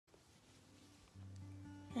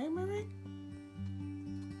Hey, Marie?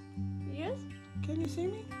 Yes? Can you see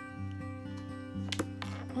me?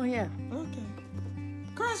 Oh, yeah. Okay.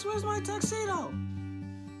 Chris, where's my tuxedo?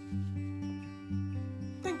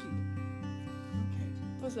 Thank you. Okay.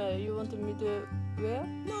 What's that? You wanted me to wear?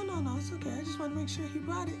 No, it's okay. I just want to make sure he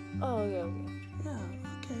brought it. Oh, okay. Yeah,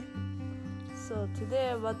 okay. So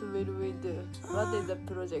today, what will we do? What is the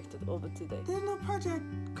project of today? There's no project.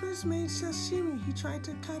 Chris made sashimi. He tried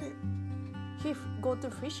to cut it. He go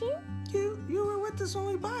to fishing? You were with us when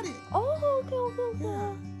we bought it. Oh, okay.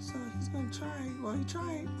 Yeah, so he's gonna try. Well, he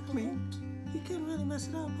tried. I mean, he couldn't really mess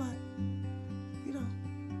it up, but you know,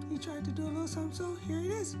 he tried to do a little something. So here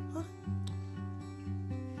it is. Hold on.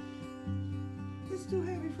 It's too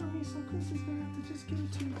heavy for me, so Chris is gonna have to just give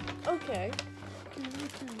it to you. Okay. Okay, let me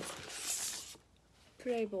turn it.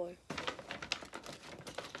 Playboy.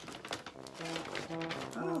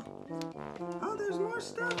 Oh, there's more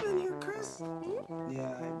stuff in here, Chris.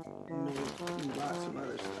 Yeah, I made lots of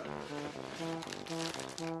other stuff.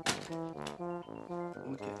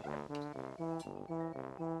 Okay.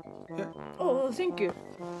 Yeah. Oh, thank you.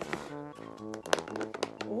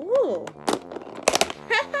 Oh.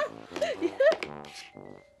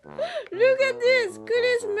 Look at this.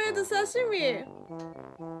 Chris made sashimi.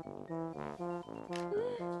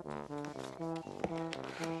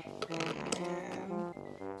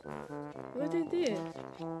 What is this?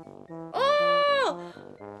 Oh!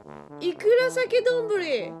 イクラ鮭丼。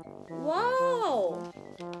Wow!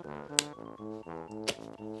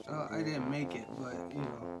 I didn't make it, but you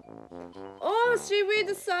know. Oh,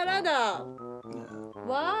 seaweed salad. Yeah.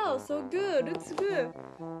 Wow, so good. Looks good.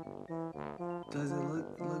 Does it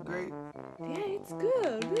look great? Yeah, it's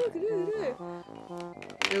good. Look.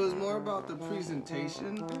 It was more about the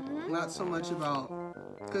presentation, not so much about,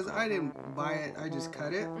 because I didn't buy it, I just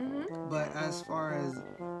cut it. But as far as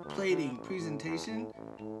plating, presentation,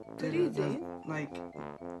 like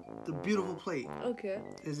the beautiful plate. Okay.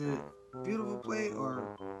 Is it beautiful plate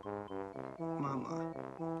or mama?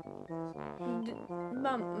 Beautiful.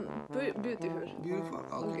 Beautiful?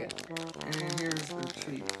 Okay. And then here's the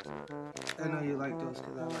treat. I know you like those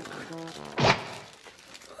because I like them.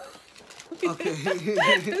 Okay. You can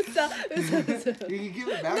give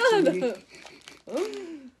it back to me.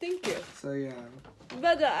 Thank you. So yeah.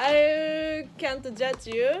 But I can't judge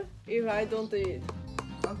you if I don't eat.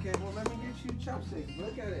 Okay, well let me get you chopsticks.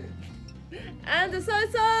 Look at it. And soy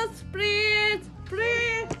sauce, please.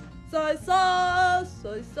 Soy sauce. You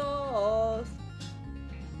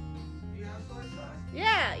have soy sauce?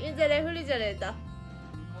 Yeah, in the refrigerator.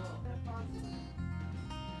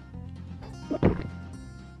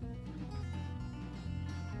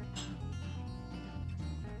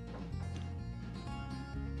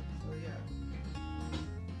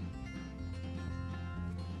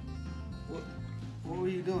 What were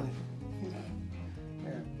you doing?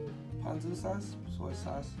 Here. Ponzu sauce? Soy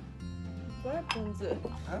sauce? What ponzu?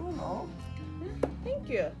 I don't know. Thank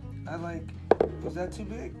you. I like... Is that too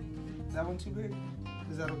big? Is that one too big?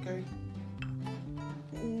 Is that okay?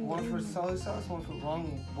 One for soy sauce, one for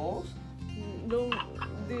long bowls? Long,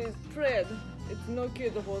 this bread, it's not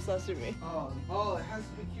cute for sashimi. Oh, it has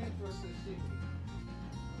to be cute for sashimi.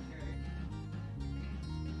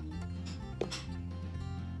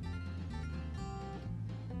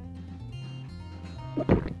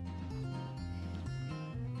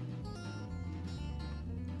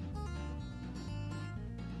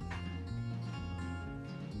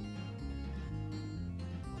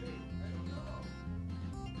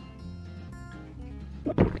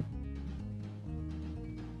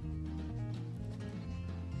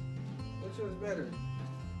 Which one's better?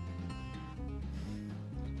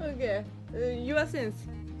 Okay, your sense.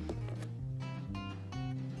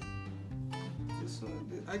 This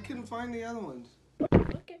one. I couldn't find the other ones.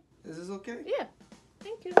 Okay. Is this okay? Yeah,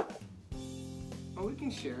 thank you. Oh, we can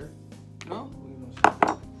share. No? We don't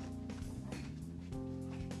share.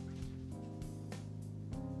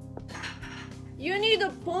 You need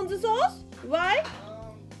a ponzu sauce? Why?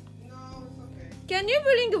 No, it's okay. Can you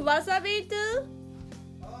bring wasabi too?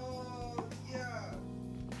 Oh, yeah.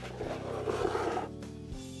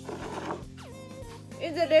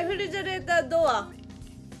 In the refrigerator door.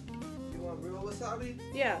 You want real wasabi?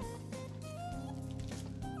 Yeah.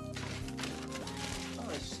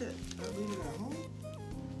 Oh, shit. I leave it at home?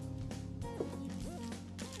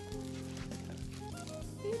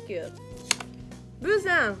 Thank you.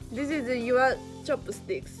 Buusan, this is your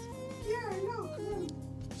chopsticks. Yeah, I know, because I'm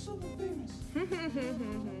super famous.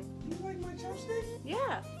 You like my chopstick?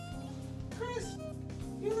 Yeah. Chris,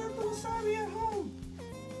 you left the wasabi at home.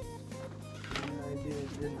 Yeah, I did,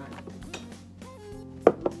 didn't I?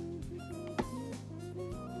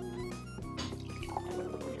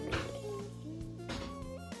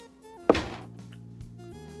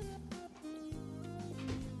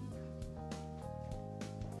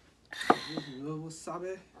 little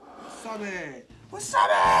wasabi. Wasabi!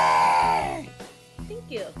 Wasabi! Thank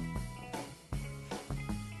you.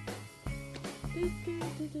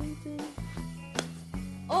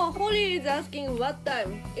 Oh, Holly is asking what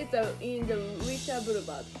time. It's in the Wisha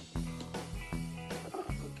Boulevard.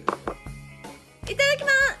 Okay. いただきま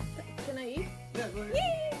す。Can I eat? Yeah, go ahead.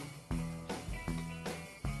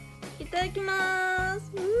 いただきま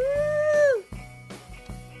す。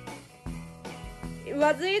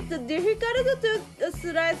Was it difficult to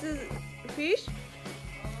slice fish?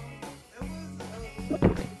 It was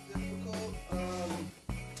difficult.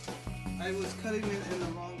 I was cutting it in the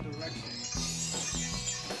wrong direction.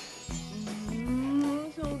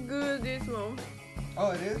 So good this one.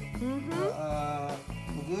 Oh, it is?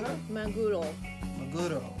 Maguro? Maguro.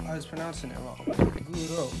 Maguro. I was pronouncing it wrong.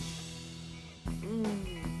 Maguro.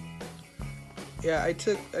 Yeah, I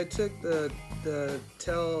took the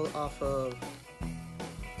tail off of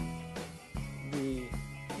the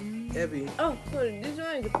ebi. Oh, sorry. This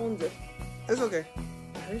one is ponzu. It's okay.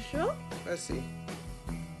 Are you sure? Let's see.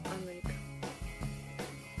 America.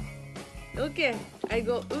 Okay, I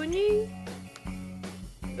go uni.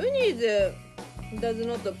 Uni is does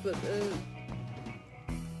not put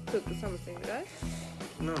cook something, right?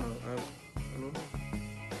 No, I don't know.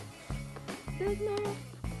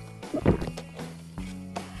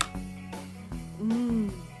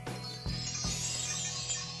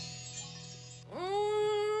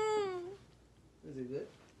 Is it good?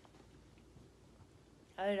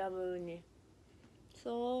 I love uni.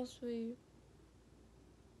 So sweet.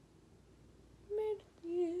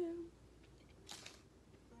 Melty.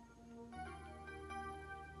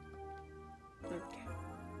 Okay.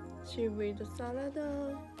 Seaweed salad.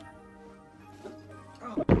 Oh,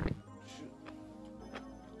 shoot.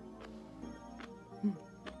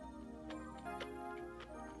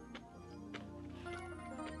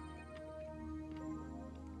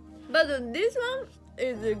 But this one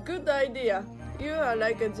is a good idea. You are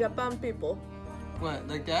like a Japan people. What,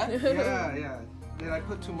 like that? Yeah. Did I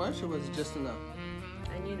put too much or was it just enough?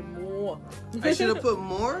 I need more. I should have put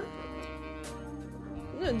more?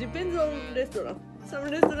 No, it depends on restaurant. Some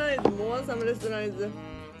restaurant is more, some restaurant is.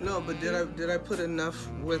 No, but did I put enough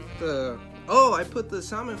with the? Oh, I put the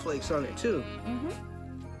salmon flakes on it too.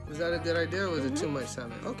 Was that a good idea or was it too much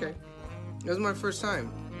salmon? Okay, it was my first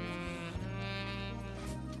time.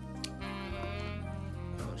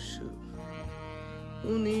 Oh shoot,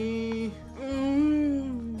 uni.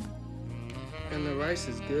 And the rice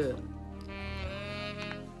is good.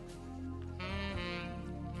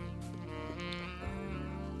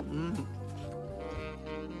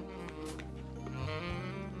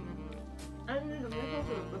 I need a miso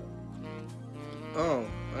soup. Oh,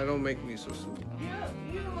 I don't make miso soup.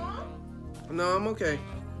 You want? No, I'm okay.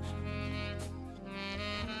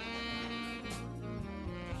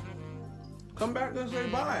 Come back and say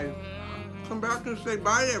bye. Come back and say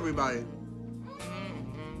bye to everybody.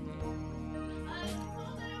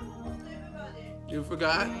 You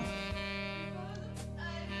forgot?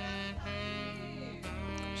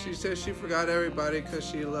 She says she forgot everybody because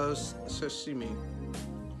she loves sashimi.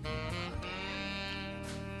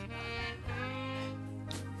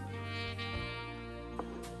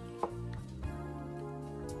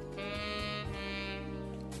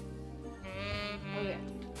 Okay.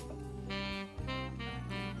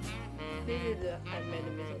 This is I made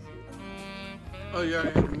a miso soup. Oh, you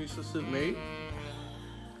already had the miso soup made?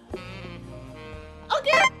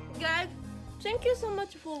 Okay, guys. Thank you so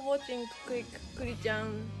much for watching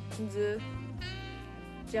Kuri-chan's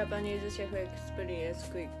Japanese chef experience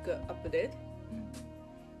quick update.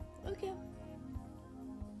 Okay.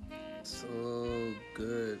 So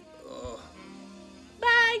good. Oh.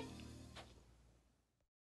 Bye.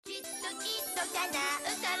 きっときっと叶う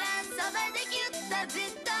からそばでぎゅっとずっ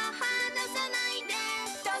と